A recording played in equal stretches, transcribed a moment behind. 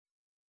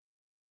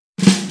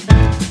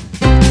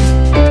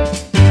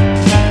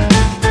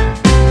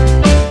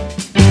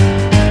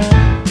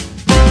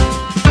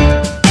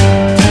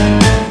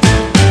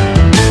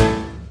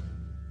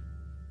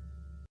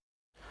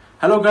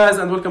Hello guys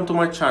and welcome to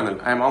my channel.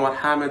 I am Omar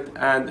Hamid,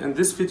 and in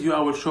this video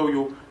I will show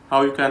you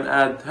how you can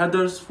add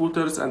headers,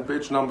 footers and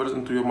page numbers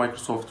into your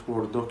Microsoft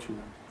Word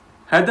document.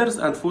 Headers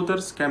and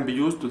footers can be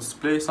used to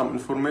display some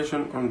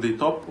information on the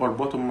top or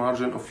bottom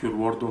margin of your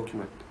Word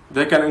document.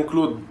 They can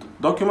include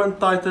document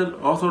title,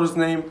 author's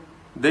name,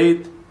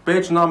 date,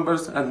 page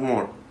numbers and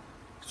more.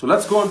 So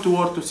let's go into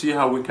Word to see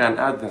how we can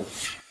add them.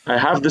 I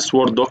have this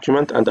Word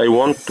document and I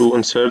want to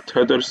insert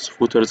headers,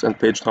 footers and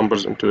page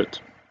numbers into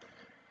it.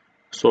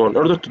 So in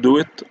order to do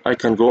it, I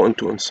can go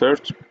into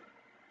insert,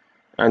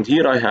 and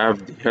here I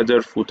have the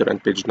header, footer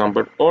and page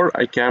number, or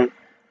I can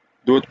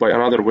do it by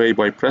another way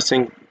by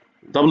pressing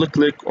double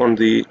click on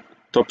the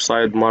top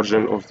side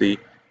margin of the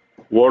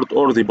Word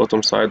or the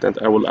bottom side, and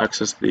I will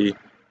access the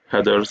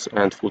headers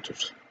and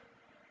footers.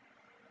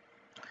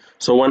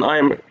 So when I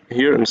am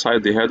here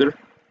inside the header,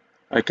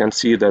 I can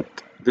see that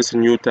this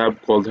new tab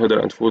called header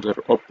and footer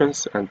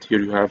opens, and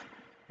here you have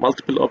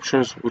multiple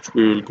options which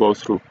we will go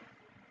through.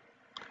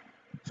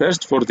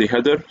 First, for the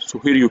header, so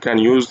here you can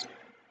use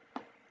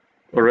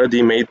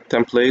already made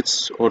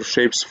templates or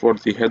shapes for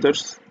the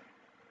headers.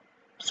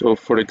 So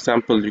for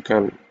example, you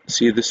can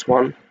see this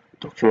one,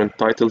 document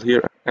title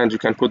here, and you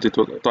can put the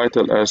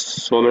title as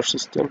solar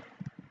system.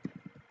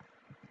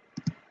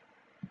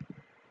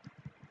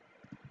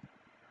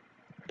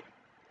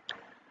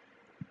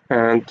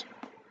 And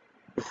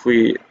if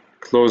we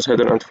close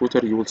header and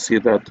footer, you will see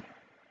that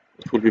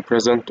it will be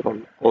present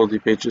on all the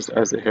pages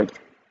as a header.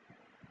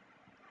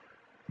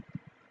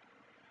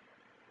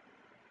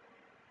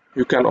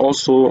 You can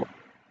also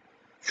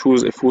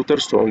choose a footer,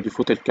 so on the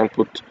footer you can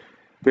put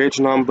page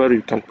number,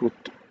 you can put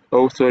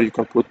author, you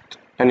can put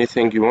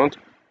anything you want.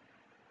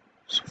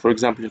 So for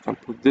example, you can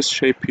put this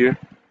shape here,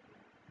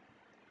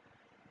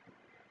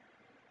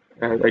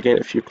 and again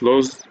if you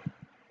close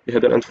the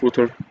header and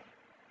footer,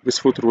 this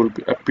footer will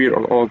appear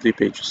on all the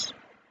pages.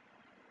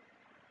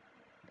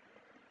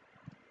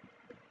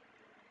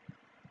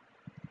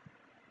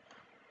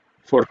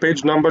 For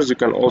page numbers, you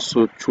can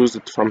also choose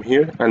it from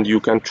here, and you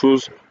can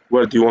choose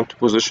where do you want to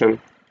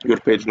position your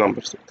page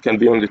numbers. It can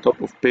be on the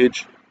top of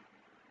page.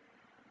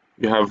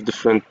 You have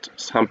different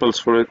samples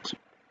for it.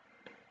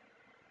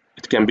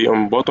 It can be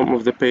on bottom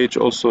of the page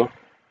also.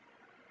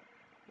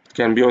 It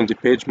can be on the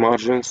page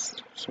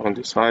margins, so on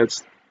the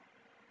sides.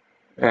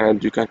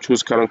 And you can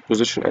choose current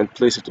position and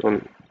place it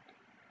on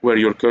where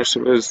your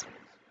cursor is.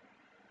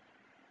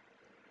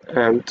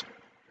 And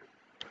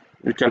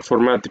you can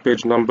format the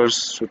page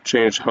numbers to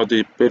change how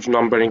the page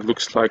numbering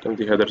looks like in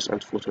the headers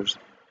and footers.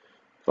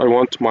 If I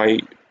want my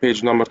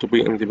page number to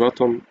be in the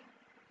bottom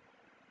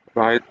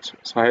right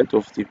side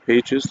of the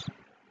pages,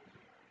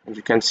 and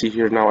you can see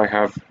here now I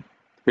have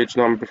page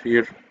number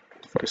here.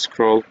 If I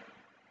scroll,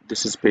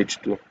 this is page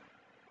 2.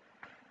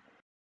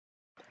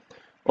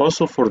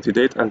 Also for the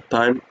date and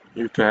time,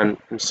 you can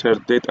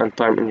insert date and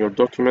time in your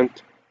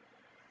document.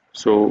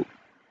 So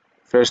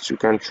first you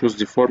can choose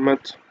the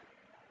format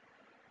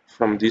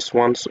from these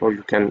ones, or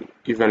you can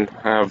even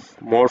have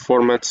more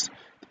formats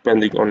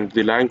depending on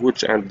the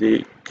language and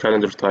the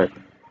calendar type.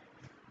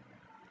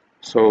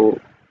 So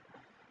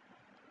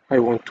I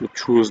want to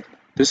choose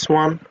this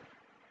one,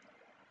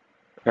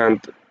 and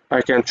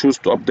I can choose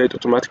to update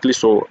automatically,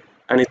 so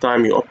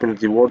anytime you open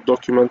the Word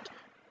document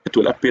it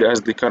will appear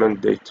as the current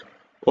date,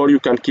 or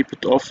you can keep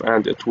it off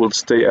and it will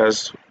stay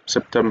as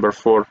September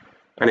 4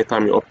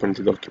 anytime you open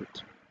the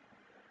document.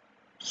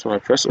 So I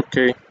press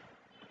OK,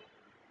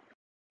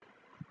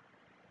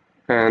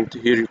 and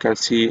here you can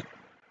see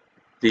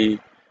the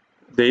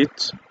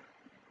date,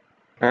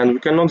 and we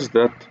can notice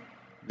that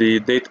the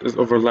date is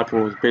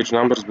overlapping with page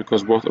numbers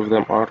because both of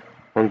them are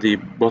on the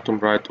bottom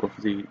right of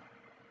the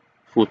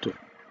footer.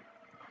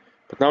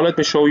 But now let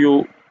me show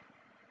you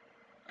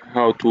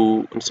how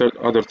to insert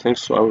other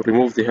things. So I will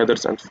remove the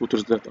headers and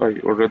footers that I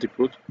already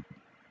put.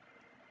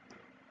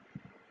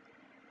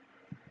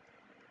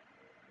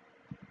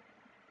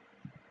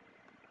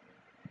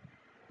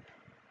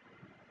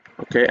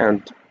 Okay,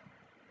 and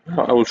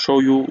now I will show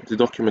you the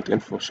document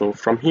info. So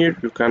from here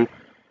you can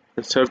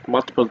insert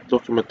multiple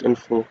document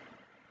info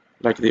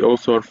like the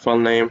author, file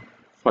name,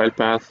 file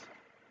path,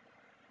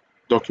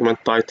 document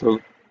title,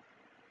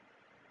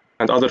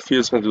 and other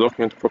fields in the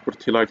document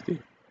property like the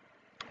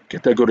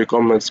category,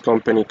 comments,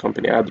 company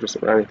address,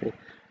 or anything.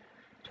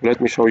 So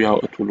let me show you how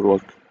it will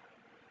work.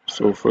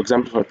 So for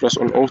example, if I press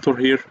on author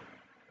here,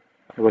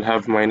 I will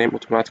have my name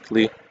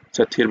automatically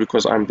set here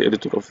because I'm the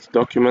editor of the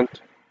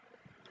document.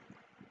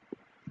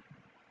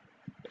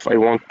 If I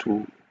want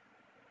to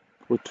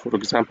put, for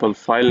example,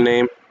 file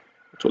name,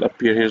 it will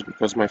appear here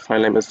because my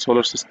file name is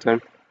solar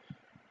system.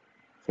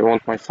 If I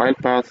want my file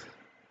path,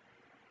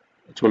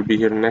 it will be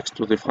here next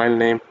to the file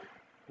name,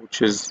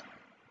 which is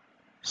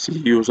C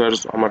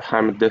users Omar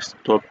Hamid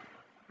desktop,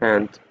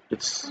 and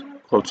it's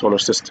called solar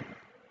system.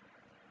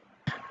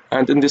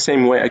 And in the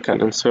same way I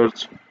can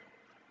insert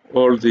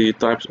all the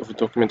types of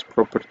document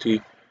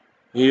property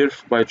here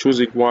by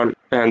choosing one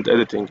and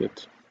editing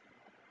it.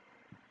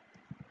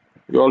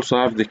 We also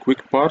have the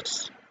quick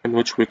parts in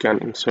which we can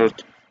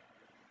insert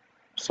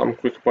some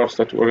quick parts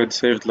that we already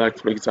saved, like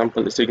for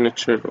example a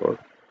signature or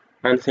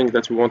anything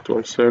that we want to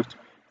insert.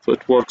 So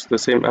it works the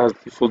same as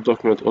the full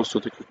document. Also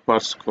the quick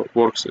parts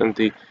works in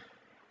the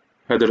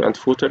header and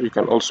footer. You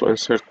can also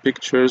insert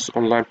pictures,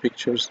 online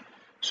pictures.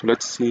 So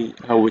let's see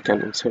how we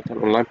can insert an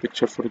online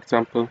picture, for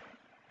example,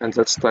 and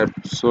let's type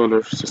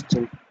solar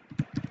system.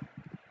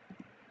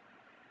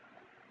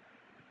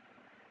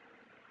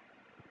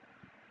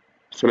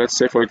 So let's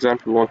say, for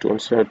example, we want to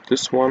insert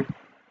this one,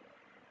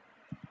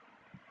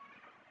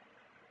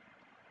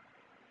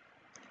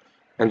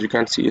 and you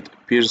can see it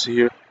appears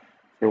here.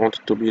 If I want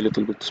it to be a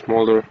little bit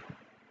smaller,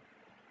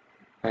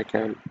 I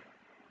can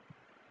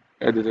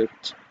edit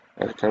it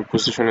and I can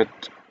position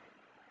it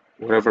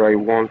wherever I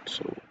want.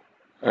 So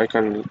I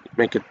can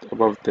make it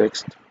above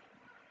text,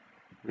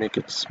 make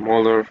it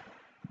smaller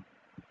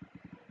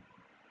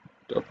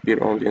to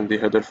appear only in the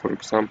header, for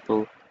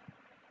example.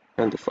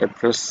 And if I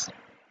press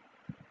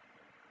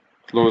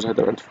close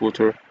header and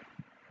footer,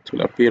 it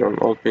will appear on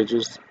all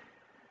pages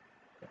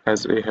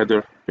as a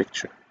header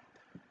picture.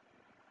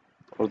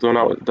 Although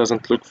now it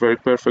doesn't look very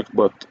perfect,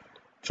 but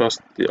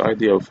just the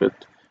idea of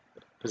it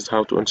is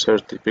how to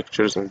insert the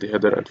pictures in the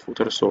header and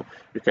footer. So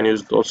you can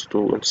use it also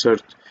to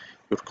insert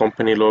your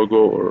company logo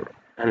or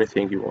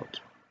anything you want.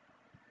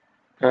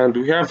 And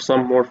we have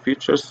some more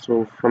features.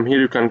 So from here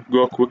you can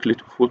go quickly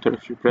to footer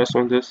if you press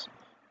on this,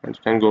 and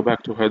you can go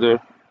back to header.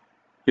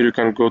 Here you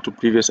can go to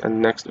previous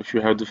and next if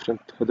you have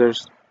different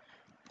headers.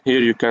 Here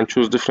you can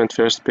choose different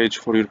first page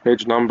for your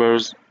page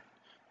numbers,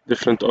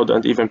 different odd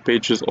and even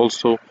pages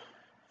also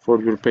for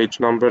your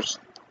page numbers.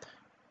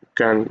 You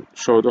can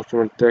show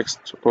document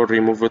text or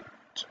remove it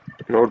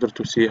in order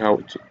to see how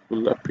it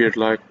will appear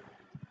like.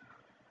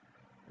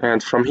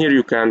 And from here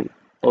you can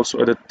also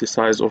edit the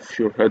size of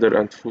your header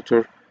and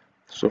footer.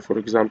 So for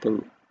example,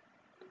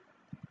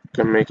 you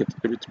can make it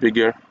a bit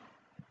bigger.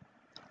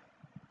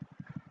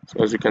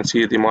 So as you can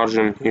see, the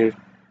margin here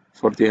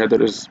for the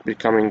header is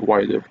becoming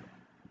wider.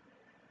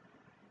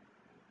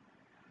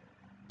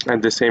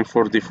 And the same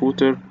for the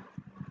footer.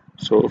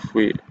 So if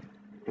we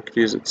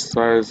increase its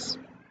size,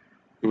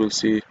 you will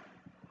see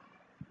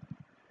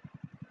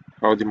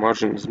how the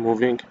margin is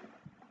moving.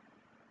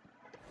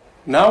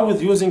 Now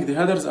with using the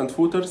headers and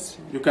footers,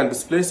 you can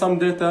display some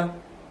data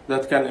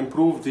that can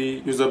improve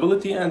the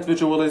usability and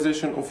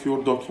visualization of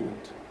your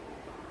document.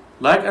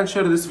 Like and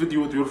share this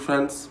video with your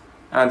friends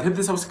and hit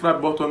the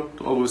subscribe button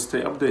to always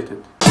stay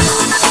updated.